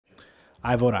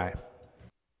I vote aye.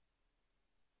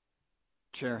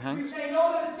 Chair Hanks. We say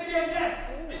no to the city of yes.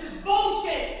 This is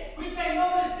bullshit. We say no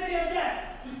to the city of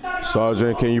yes.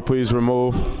 Sergeant, can you please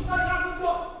remove?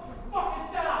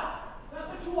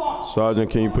 Sergeant,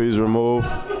 can you please remove?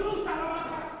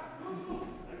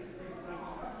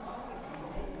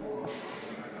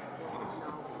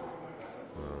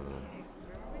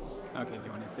 Okay, do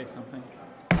you want to say something?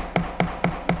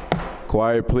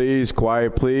 Quiet, please.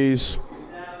 Quiet, please.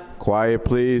 Quiet,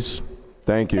 please.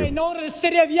 Thank Say you. no to the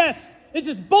city of yes. This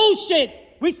is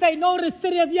bullshit. We say no to the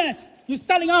city of yes. You're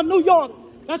selling out New York.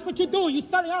 That's what you're doing. You're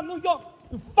selling out New York.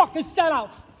 You fucking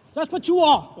sellouts. That's what you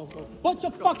are. Bunch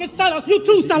of fucking sellouts. You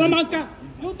too, Salamanca.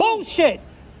 You bullshit.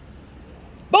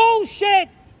 Bullshit.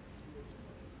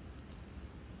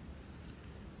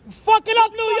 You fucking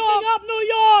up New York. Up New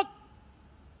York.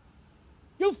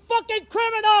 You fucking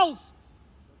criminals.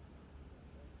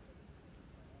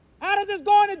 Adams is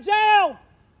going to jail.